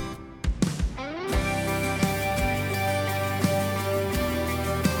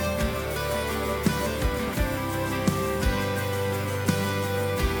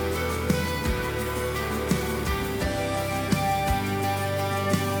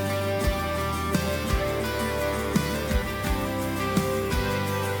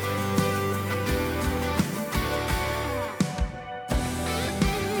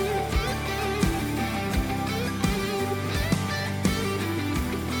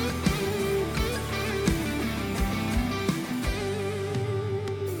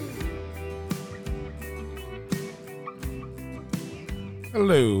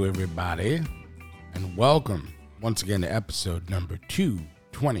Hello, everybody, and welcome once again to episode number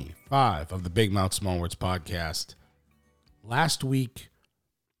 225 of the Big Mouth Small Words podcast. Last week,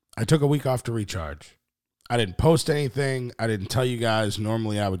 I took a week off to recharge. I didn't post anything. I didn't tell you guys.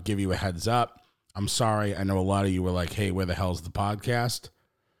 Normally, I would give you a heads up. I'm sorry. I know a lot of you were like, hey, where the hell's the podcast?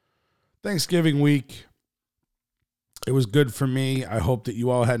 Thanksgiving week. It was good for me. I hope that you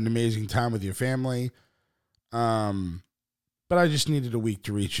all had an amazing time with your family. But I just needed a week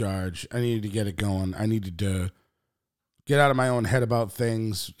to recharge. I needed to get it going. I needed to get out of my own head about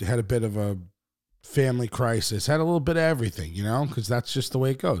things. Had a bit of a family crisis. Had a little bit of everything, because that's just the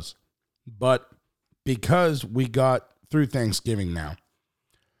way it goes. But because we got through Thanksgiving now,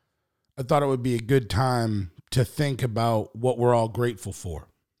 I thought it would be a good time to think about what we're all grateful for.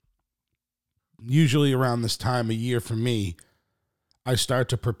 Usually around this time of year for me, I start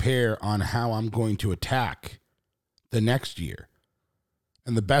to prepare on how I'm going to attack the next year.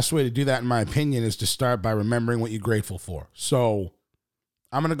 And the best way to do that, in my opinion, is to start by remembering what you're grateful for. So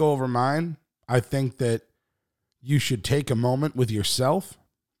I'm going to go over mine. I think that you should take a moment with yourself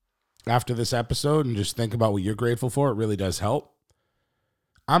after this episode and just think about what you're grateful for. It really does help.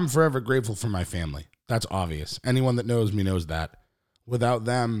 I'm forever grateful for my family. That's obvious. Anyone that knows me knows that. Without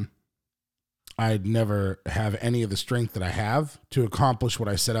them, I'd never have any of the strength that I have to accomplish what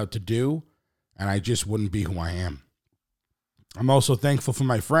I set out to do, and I just wouldn't be who I am. I'm also thankful for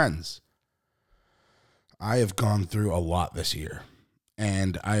my friends. I have gone through a lot this year,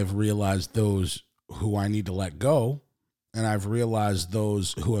 and I have realized those who I need to let go, and I've realized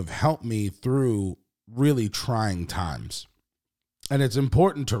those who have helped me through really trying times. And it's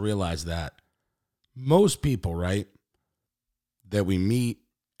important to realize that most people, right, that we meet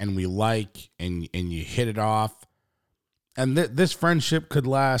and we like and you hit it off, and this friendship could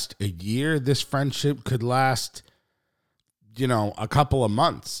last a year. This friendship could last a couple of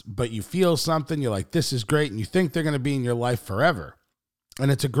months, but you feel something, you're like, this is great, and you think they're going to be in your life forever. And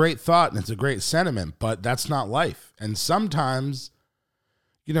it's a great thought, and it's a great sentiment, but that's not life. And sometimes,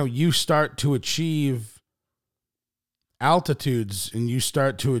 you start to achieve altitudes, and you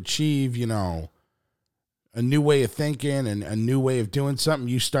start to achieve, a new way of thinking and a new way of doing something.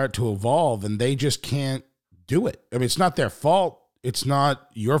 You start to evolve, and they just can't do it. I mean, it's not their fault. It's not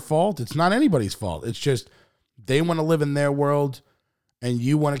your fault. It's not anybody's fault. It's just they want to live in their world, and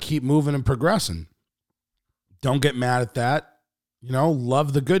you want to keep moving and progressing. Don't get mad at that.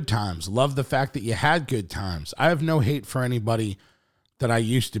 Love the good times. Love the fact that you had good times. I have no hate for anybody that I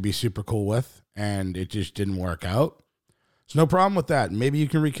used to be super cool with, and it just didn't work out. There's no problem with that. Maybe you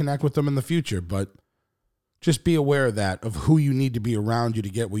can reconnect with them in the future, but just be aware of that, of who you need to be around you to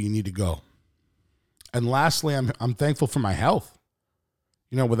get where you need to go. And lastly, I'm thankful for my health.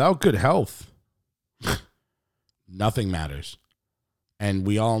 Without good health, nothing matters. And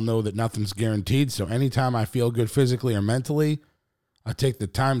we all know that nothing's guaranteed. So anytime I feel good physically or mentally, I take the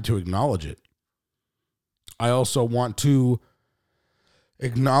time to acknowledge it. I also want to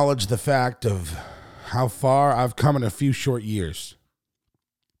acknowledge the fact of how far I've come in a few short years.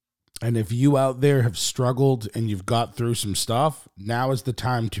 And if you out there have struggled and you've got through some stuff, now is the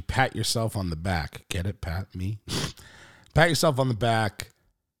time to pat yourself on the back. Get it? Pat me. Pat yourself on the back.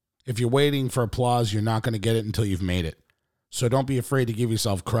 If you're waiting for applause, you're not going to get it until you've made it. So don't be afraid to give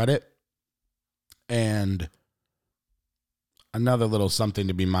yourself credit. And another little something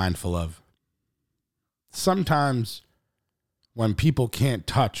to be mindful of. Sometimes when people can't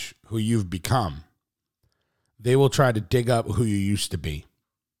touch who you've become, they will try to dig up who you used to be.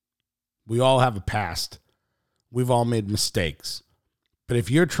 We all have a past. We've all made mistakes. But if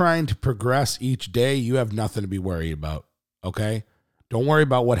you're trying to progress each day, you have nothing to be worried about, okay? Don't worry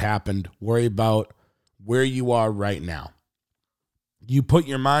about what happened. Worry about where you are right now. You put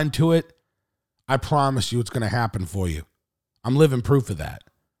your mind to it, I promise you it's going to happen for you. I'm living proof of that.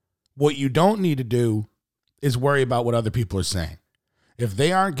 What you don't need to do is worry about what other people are saying. If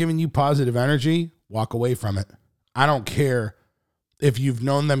they aren't giving you positive energy, walk away from it. I don't care if you've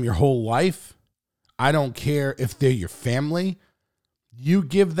known them your whole life. I don't care if they're your family. You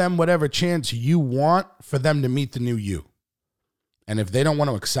give them whatever chance you want for them to meet the new you. And if they don't want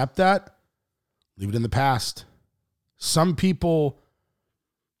to accept that, leave it in the past. Some people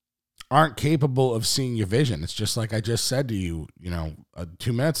aren't capable of seeing your vision. It's just like I just said to you,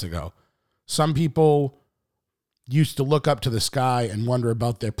 2 minutes ago. Some people used to look up to the sky and wonder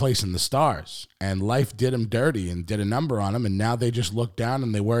about their place in the stars. And life did them dirty and did a number on them. And now they just look down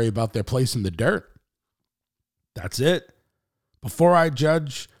and they worry about their place in the dirt. That's it. Before I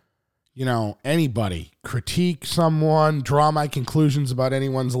judge, anybody, critique someone, draw my conclusions about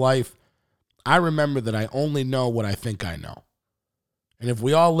anyone's life, I remember that I only know what I think I know. And if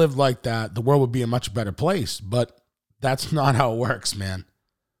we all lived like that, the world would be a much better place. But that's not how it works, man.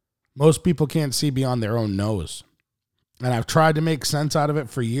 Most people can't see beyond their own nose. And I've tried to make sense out of it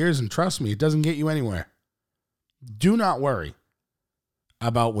for years, and trust me, it doesn't get you anywhere. Do not worry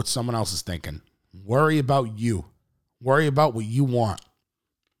about what someone else is thinking. Worry about you. Worry about what you want.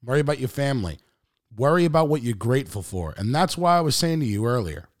 Worry about your family. Worry about what you're grateful for. And that's why I was saying to you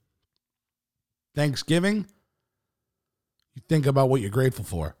earlier, Thanksgiving, you think about what you're grateful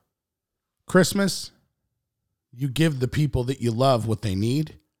for. Christmas, you give the people that you love what they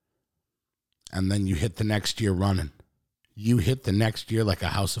need, and then you hit the next year running. You hit the next year like a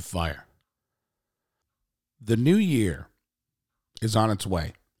house of fire. The new year is on its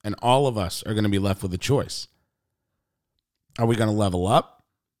way, and all of us are going to be left with a choice. Are we going to level up,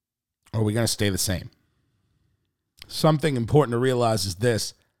 or are we going to stay the same? Something important to realize is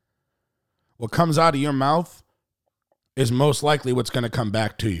this. What comes out of your mouth is most likely what's going to come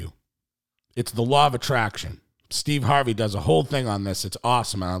back to you. It's the law of attraction. Steve Harvey does a whole thing on this. It's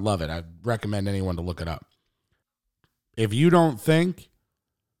awesome, and I love it. I recommend anyone to look it up. If you don't think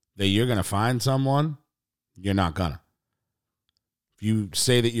that you're going to find someone, you're not going to. If you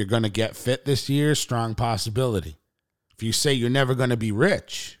say that you're going to get fit this year, strong possibility. If you say you're never going to be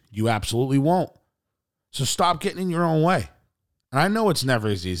rich, you absolutely won't. So stop getting in your own way. And I know it's never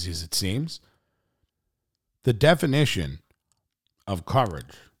as easy as it seems. The definition of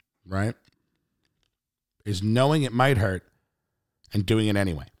courage, right, is knowing it might hurt and doing it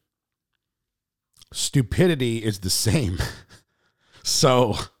anyway. Stupidity is the same.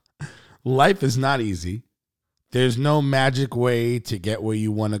 So life is not easy. There's no magic way to get where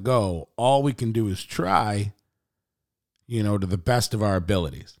you want to go. All we can do is try, to the best of our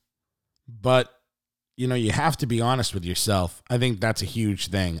abilities. But, you have to be honest with yourself. I think that's a huge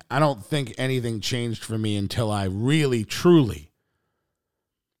thing. I don't think anything changed for me until I really, truly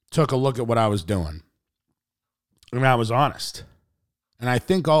took a look at what I was doing. And I was honest. And I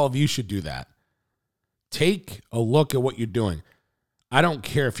think all of you should do that. Take a look at what you're doing. I don't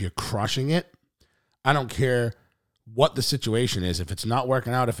care if you're crushing it. I don't care what the situation is. If it's not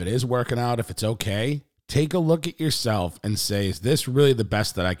working out, if it is working out, if it's okay, take a look at yourself and say, is this really the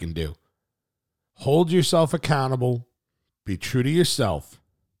best that I can do? Hold yourself accountable. Be true to yourself.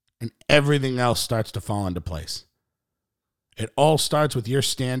 And everything else starts to fall into place. It all starts with your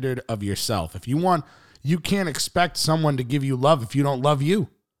standard of yourself. You can't expect someone to give you love if you don't love you.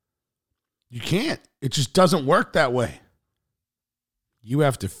 You can't. It just doesn't work that way. You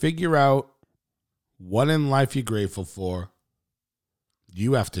have to figure out what in life you're grateful for.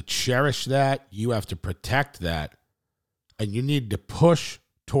 You have to cherish that. You have to protect that. And you need to push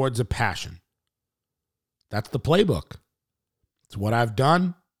towards a passion. That's the playbook. It's what I've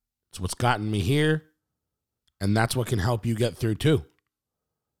done. It's what's gotten me here. And that's what can help you get through too.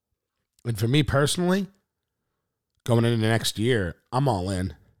 And for me personally, going into next year, I'm all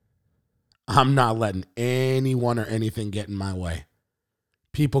in. I'm not letting anyone or anything get in my way.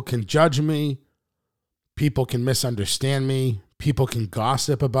 People can judge me. People can misunderstand me. People can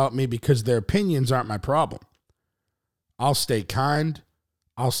gossip about me because their opinions aren't my problem. I'll stay kind.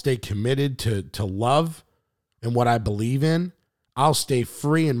 I'll stay committed to love and what I believe in. I'll stay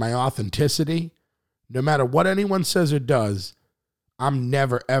free in my authenticity. No matter what anyone says or does, I'm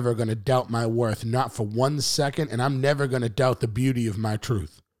never, ever going to doubt my worth, not for 1 second, and I'm never going to doubt the beauty of my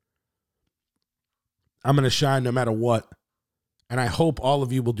truth. I'm going to shine no matter what, and I hope all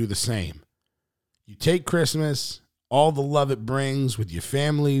of you will do the same. You take Christmas, all the love it brings with your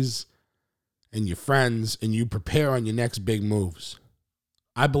families and your friends, and you prepare on your next big moves.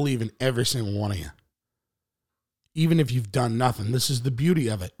 I believe in every single one of you. Even if you've done nothing, this is the beauty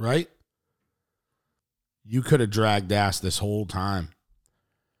of it, right? You could have dragged ass this whole time.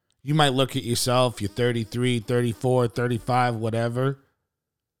 You might look at yourself, you're 33, 34, 35, whatever.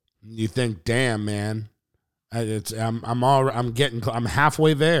 You think, damn, man, I'm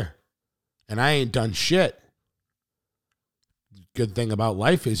halfway there, and I ain't done shit. Good thing about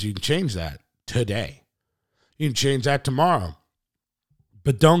life is you can change that today. You can change that tomorrow.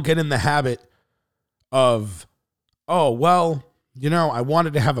 But don't get in the habit of, oh, well, I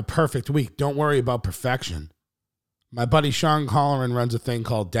wanted to have a perfect week. Don't worry about perfection. My buddy Sean Colleran runs a thing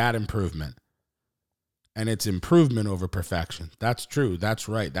called Dad Improvement. And it's improvement over perfection. That's true. That's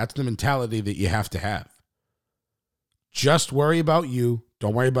right. That's the mentality that you have to have. Just worry about you.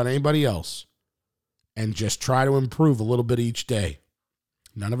 Don't worry about anybody else. And just try to improve a little bit each day.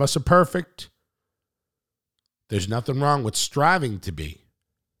 None of us are perfect. There's nothing wrong with striving to be.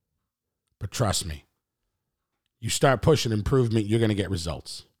 But trust me, you start pushing improvement, you're going to get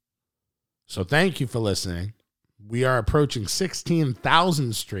results. So thank you for listening. We are approaching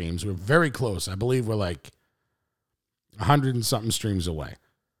 16,000 streams. We're very close. I believe we're like 100 and something streams away.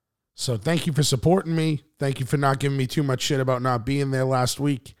 So thank you for supporting me. Thank you for not giving me too much shit about not being there last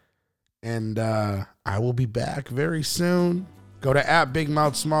week. And I will be back very soon. Go to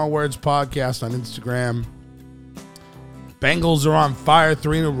 @BigMouthSmallWords Podcast on Instagram. Bengals are on fire,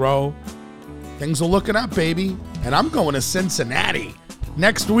 3 in a row. Things are looking up, baby. And I'm going to Cincinnati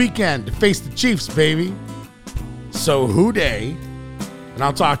next weekend to face the Chiefs, baby. So who day? And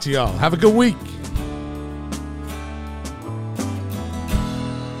I'll talk to y'all. Have a good week.